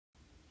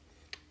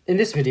In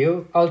this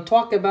video, I'll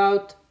talk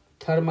about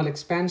thermal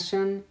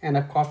expansion and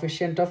a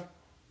coefficient of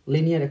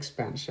linear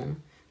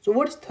expansion. So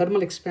what does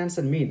thermal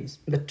expansion means?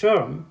 The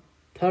term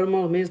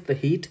thermal means the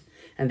heat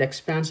and the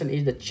expansion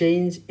is the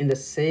change in the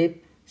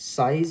shape,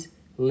 size,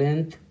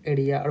 length,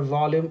 area or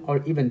volume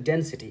or even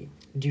density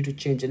due to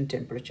change in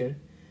temperature.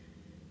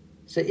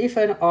 So if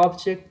an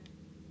object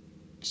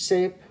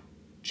shape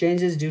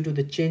changes due to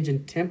the change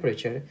in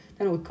temperature,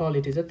 then we call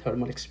it as a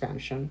thermal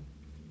expansion.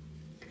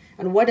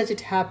 And why does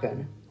it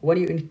happen? When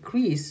you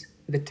increase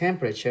the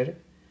temperature,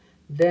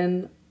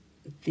 then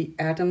the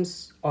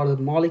atoms or the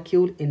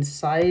molecule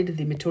inside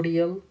the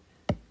material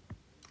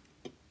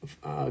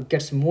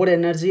gets more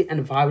energy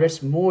and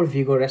vibrates more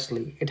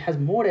vigorously. It has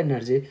more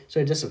energy, so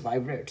it just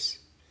vibrates.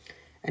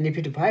 And if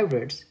it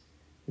vibrates,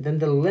 then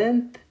the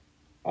length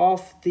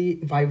of the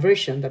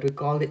vibration that we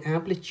call the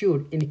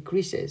amplitude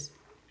increases.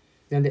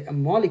 Then the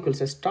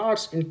molecules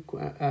starts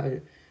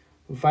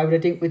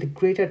vibrating with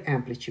greater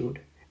amplitude,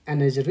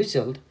 and as a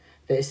result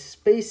the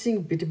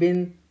spacing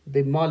between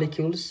the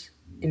molecules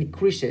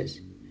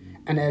increases,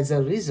 and as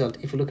a result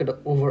if you look at the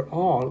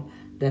overall,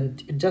 then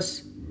it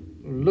just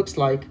looks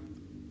like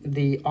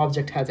the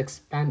object has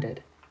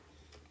expanded.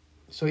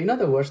 So in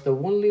other words, the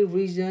only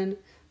reason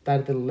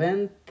that the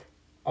length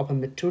of a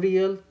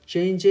material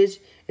changes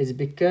is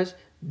because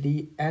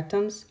the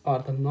atoms or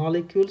the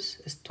molecules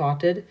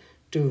started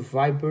to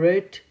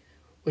vibrate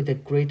with a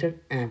greater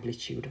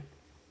amplitude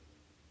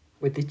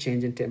with the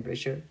change in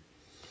temperature.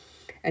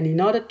 And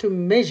in order to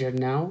measure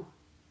now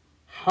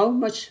how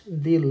much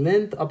the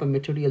length of a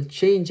material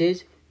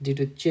changes due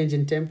to change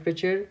in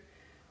temperature,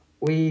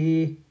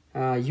 we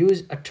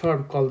use a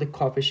term called the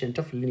coefficient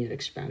of linear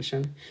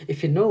expansion.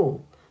 If you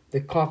know the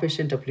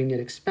coefficient of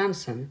linear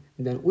expansion,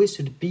 then we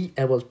should be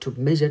able to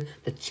measure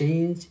the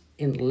change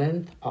in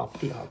length of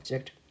the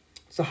object.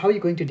 So how are you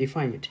going to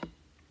define it?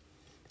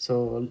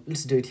 So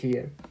let's do it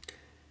here.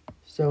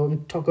 So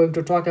I'm going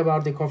to talk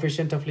about the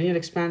coefficient of linear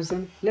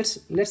expansion.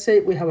 Let's say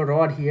we have a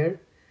rod here.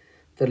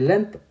 The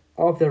length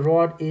of the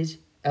rod is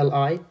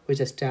Li, which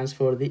stands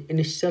for the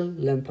initial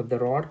length of the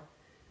rod.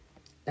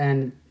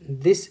 And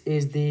this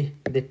is the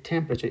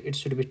temperature. It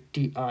should be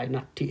Ti,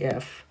 not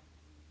Tf.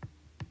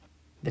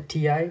 The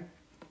Ti.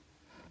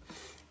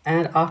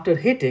 And after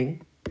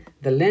heating,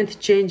 the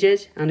length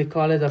changes and we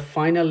call it the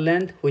final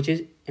length, which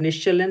is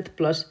initial length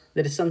plus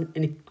there is some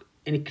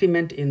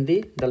increment in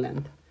the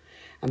length,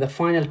 and the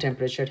final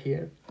temperature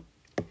here.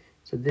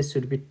 So this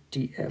should be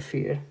Tf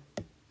here,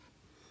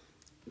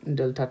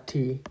 delta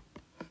T.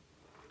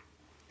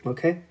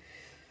 Okay,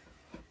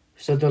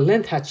 so the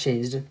length has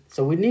changed,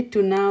 so we need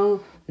to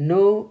now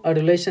know a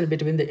relation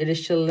between the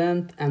initial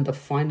length and the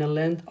final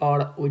length,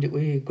 or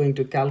we're going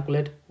to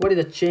calculate what is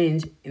the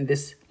change in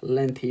this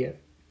length here.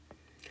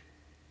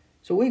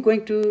 So we're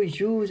going to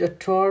use a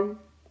term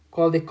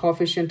called the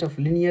coefficient of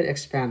linear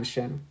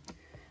expansion.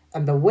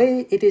 And the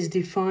way it is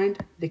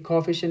defined, the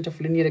coefficient of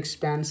linear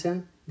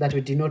expansion that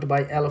we denote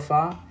by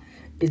alpha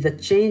is the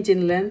change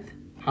in length,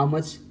 how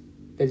much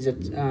there is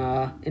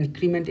an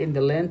increment in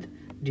the length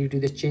due to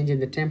the change in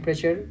the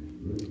temperature,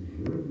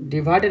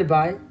 divided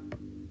by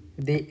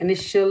the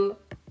initial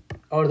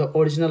or the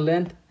original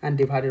length and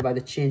divided by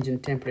the change in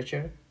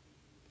temperature.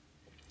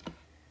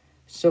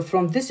 So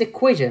from this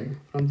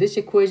equation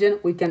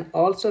we can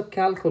also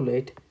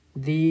calculate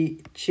the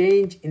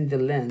change in the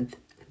length,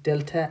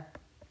 delta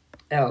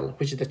L,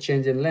 which is the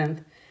change in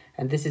length,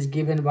 and this is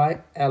given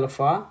by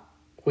alpha,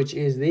 which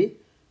is the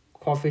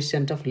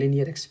coefficient of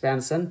linear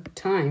expansion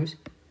times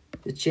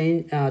the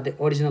change, the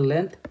original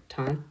length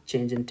times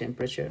change in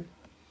temperature.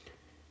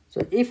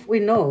 So if we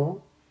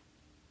know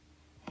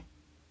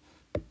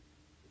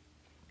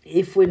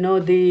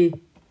the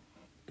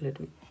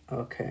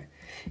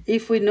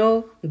if we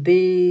know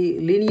the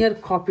linear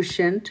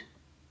coefficient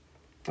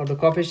or the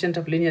coefficient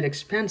of linear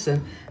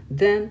expansion,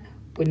 then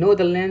we know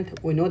the length,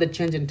 we know the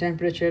change in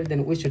temperature,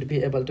 then we should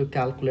be able to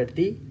calculate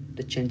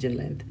the change in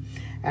length.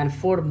 And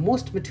for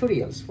most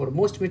materials,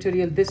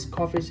 this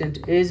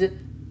coefficient is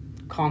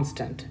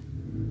constant.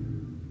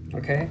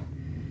 Okay,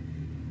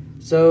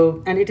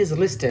 so and it is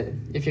listed.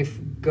 If you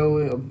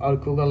go or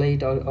Google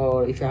it,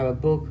 or if you have a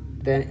book,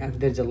 then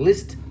there's a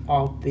list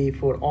of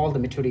for all the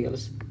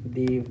materials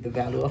the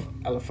value of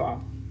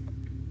alpha.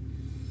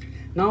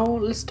 Now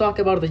let's talk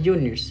about the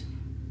units.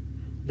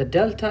 The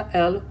delta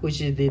L,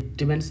 which is the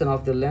dimension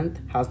of the length,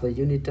 has the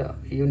unit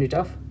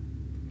of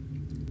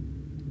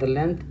the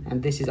length,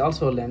 and this is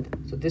also a length,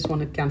 so this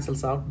one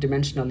cancels out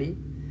dimensionally.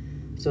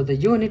 So the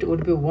unit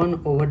would be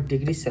 1 over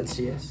degree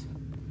Celsius.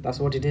 That's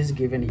what it is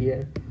given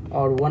here,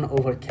 or 1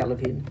 over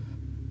Kelvin.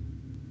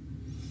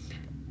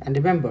 And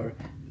remember,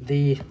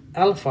 the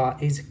alpha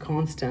is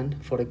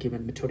constant for a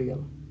given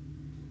material.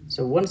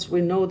 So once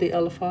we know the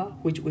alpha,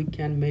 which we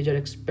can measure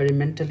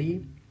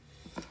experimentally,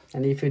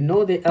 and if we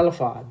know the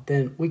alpha,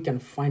 then we can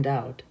find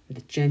out the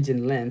change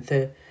in length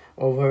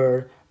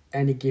over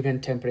any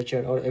given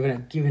temperature or even a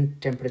given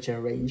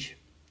temperature range.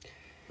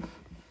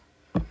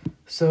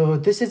 So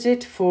this is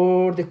it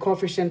for the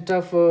coefficient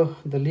of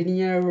the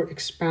linear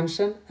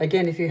expansion.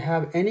 Again, if you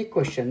have any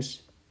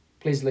questions,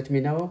 Please let me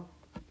know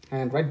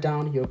and write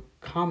down your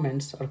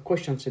comments or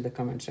questions in the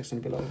comment section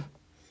below.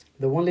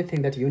 The only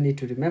thing that you need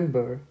to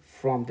remember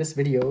from this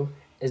video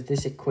is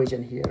this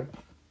equation here,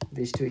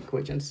 these two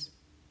equations.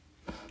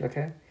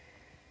 Okay,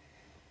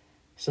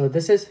 so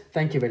this is,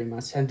 thank you very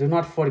much, and do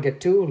not forget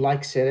to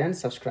like, share and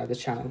subscribe the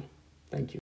channel. Thank you.